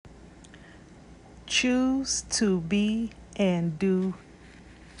Choose to be and do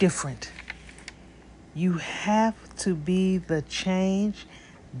different. You have to be the change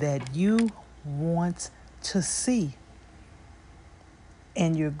that you want to see.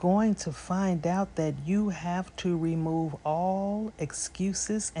 And you're going to find out that you have to remove all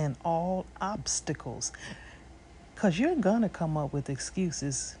excuses and all obstacles. Because you're going to come up with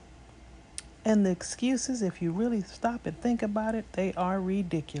excuses. And the excuses, if you really stop and think about it, they are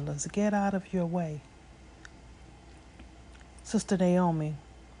ridiculous. Get out of your way. Sister Naomi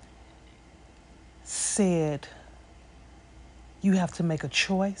said, you have to make a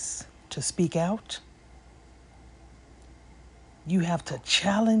choice to speak out. You have to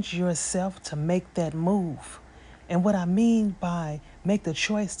challenge yourself to make that move. And what I mean by make the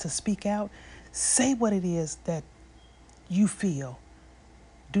choice to speak out, say what it is that you feel.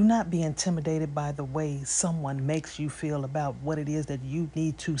 Do not be intimidated by the way someone makes you feel about what it is that you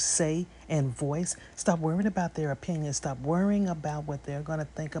need to say and voice. Stop worrying about their opinion. Stop worrying about what they're going to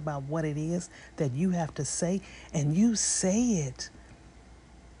think about what it is that you have to say, and you say it.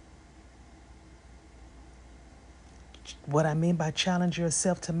 What I mean by challenge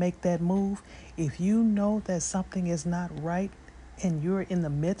yourself to make that move, if you know that something is not right and you're in the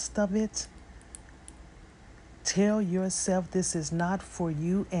midst of it, tell yourself this is not for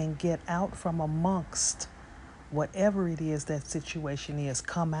you and get out from amongst whatever it is that situation is.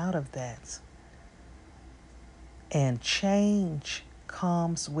 Come out of that. And change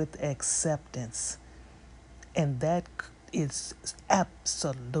comes with acceptance. And that is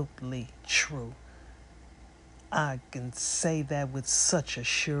absolutely true. I can say that with such a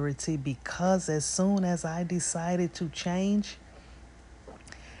surety because as soon as I decided to change,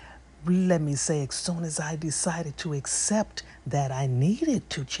 let me say, as soon as I decided to accept that I needed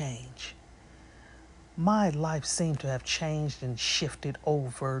to change, my life seemed to have changed and shifted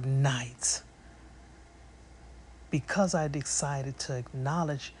overnight. Because I decided to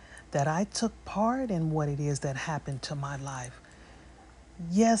acknowledge that I took part in what it is that happened to my life.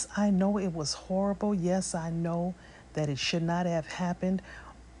 Yes, I know it was horrible. Yes, I know that it should not have happened.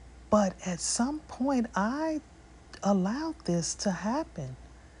 But at some point, I allowed this to happen.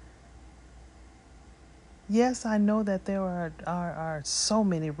 Yes, I know that there are so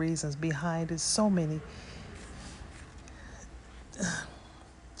many reasons behind it, so many,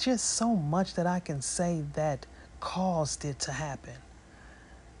 just so much that I can say that caused it to happen.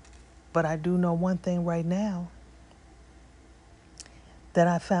 But I do know one thing right now that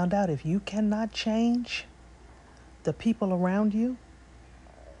I found out: if you cannot change the people around you,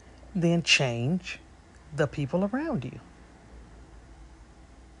 then change the people around you.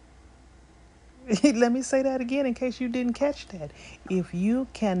 Let me say that again in case you didn't catch that. If you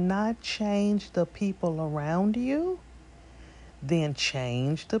cannot change the people around you, then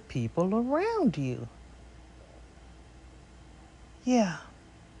change the people around you. Yeah.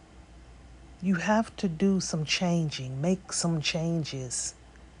 You have to do some changing, make some changes.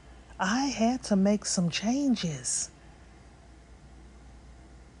 I had to make some changes.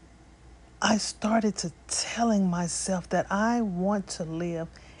 I started to telling myself that I want to live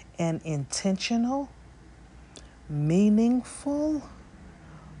an intentional, meaningful,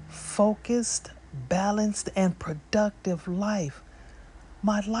 focused, balanced, and productive life.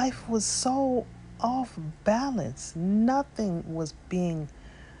 My life was so off balance. Nothing was being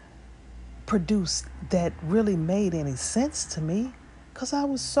produced that really made any sense to me because I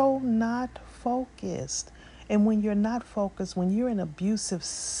was so not focused. And when you're not focused, when you're in an abusive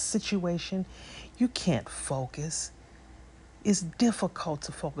situation, you can't focus. It's difficult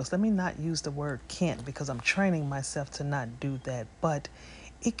to focus. Let me not use the word can't because I'm training myself to not do that. But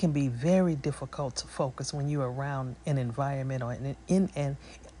it can be very difficult to focus when you're around an environment or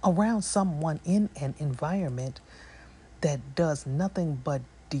around someone in an environment that does nothing but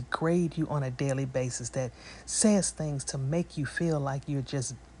degrade you on a daily basis, that says things to make you feel like you're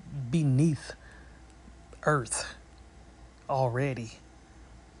just beneath earth already,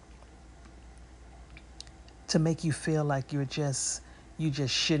 to make you feel like you just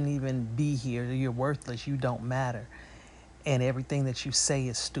shouldn't even be here, you're worthless, you don't matter, and everything that you say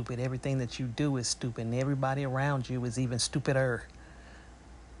is stupid, everything that you do is stupid, and everybody around you is even stupider.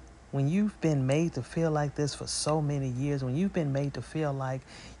 When you've been made to feel like this for so many years, when you've been made to feel like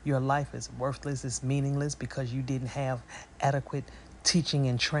your life is worthless, it's meaningless because you didn't have adequate teaching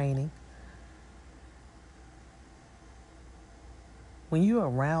and training, when you're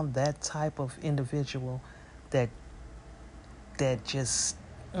around that type of individual that just,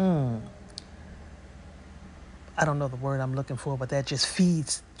 I don't know the word I'm looking for, but that just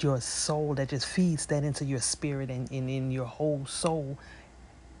feeds your soul, that just feeds that into your spirit and in your whole soul,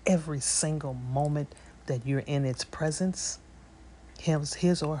 every single moment that you're in its presence,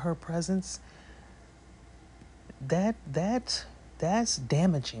 his or her presence, that's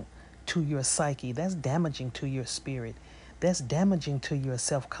damaging to your psyche. That's damaging to your spirit. That's damaging to your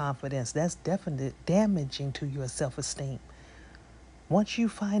self-confidence. That's definitely damaging to your self-esteem. Once you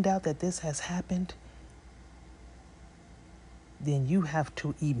find out that this has happened, then you have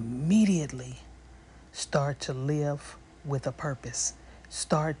to immediately start to live with a purpose.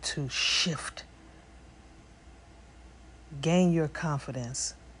 Start to shift. Gain your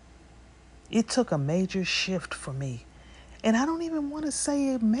confidence. It took a major shift for me. And I don't even want to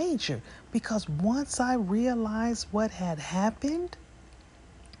say major, because once I realized what had happened,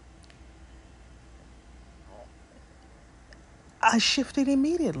 I shifted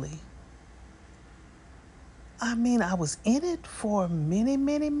immediately. I mean, I was in it for many,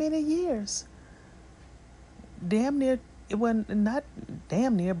 many, many years. Damn near, well, not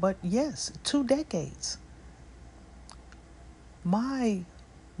damn near, but yes, 2 decades. My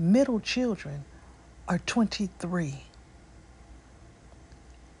middle children are 23.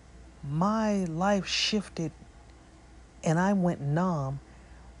 My life shifted and I went numb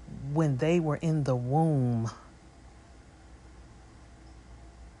when they were in the womb.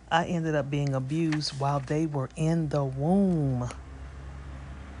 I ended up being abused while they were in the womb.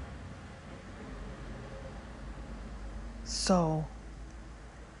 So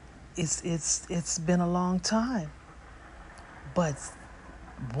it's been a long time. But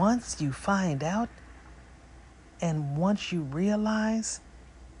once you find out and once you realize,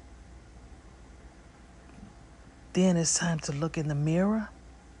 then it's time to look in the mirror.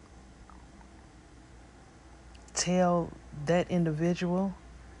 Tell that individual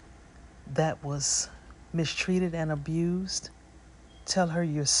that was mistreated and abused, tell her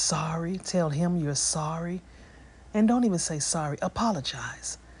you're sorry. Tell him you're sorry. And don't even say sorry.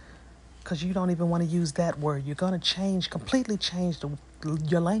 Apologize. Because you don't even want to use that word. You're going to completely change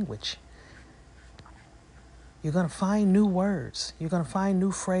your language. You're going to find new words. You're going to find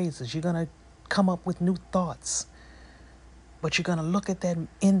new phrases. You're going to come up with new thoughts. But you're going to look at that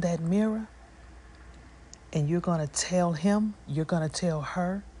in that mirror, and you're going to tell him, you're going to tell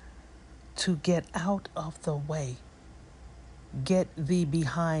her to get out of the way. Get thee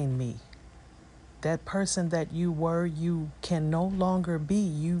behind me. That person that you were, you can no longer be.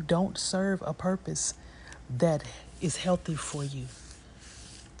 You don't serve a purpose that is healthy for you.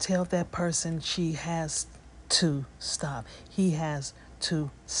 Tell that person she has to stop. He has to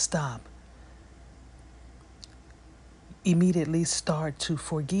stop. Immediately start to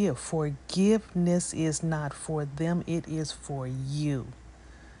forgive. Forgiveness is not for them, it is for you.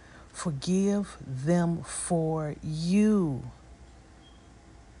 Forgive them for you.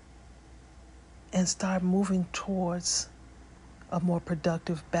 And start moving towards a more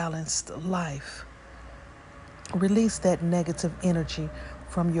productive, balanced life. Release that negative energy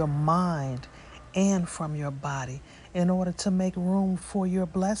from your mind and from your body in order to make room for your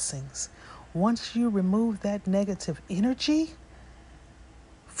blessings. Once you remove that negative energy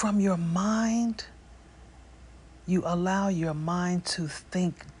from your mind, you allow your mind to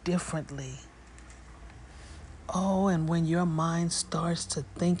think differently. Oh, and when your mind starts to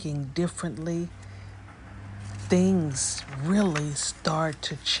thinking differently, things really start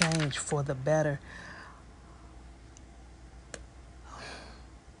to change for the better.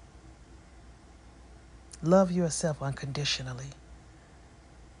 Love yourself unconditionally.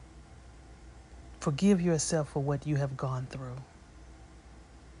 Forgive yourself for what you have gone through.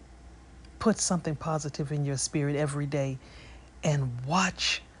 Put something positive in your spirit every day and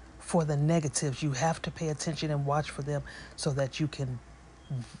watch for the negatives. You have to pay attention and watch for them so that you can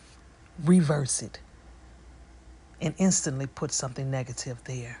reverse it and instantly put something negative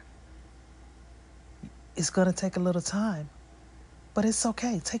there. It's going to take a little time, but it's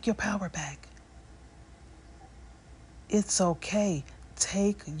okay. Take your power back. It's okay.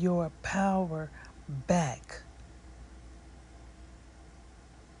 Take your power back.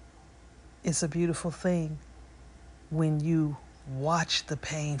 It's a beautiful thing when you watch the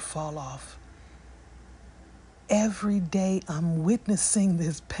pain fall off. Every day I'm witnessing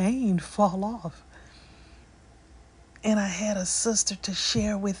this pain fall off. And I had a sister to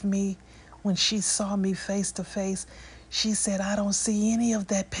share with me when she saw me face to face. She said, I don't see any of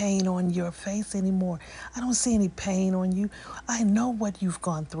that pain on your face anymore. I don't see any pain on you. I know what you've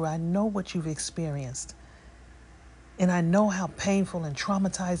gone through. I know what you've experienced. And I know how painful and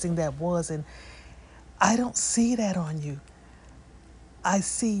traumatizing that was. And I don't see that on you. I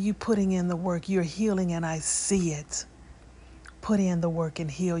see you putting in the work. You're healing, and I see it. Put in the work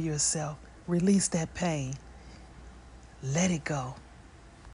and heal yourself. Release that pain. Let it go.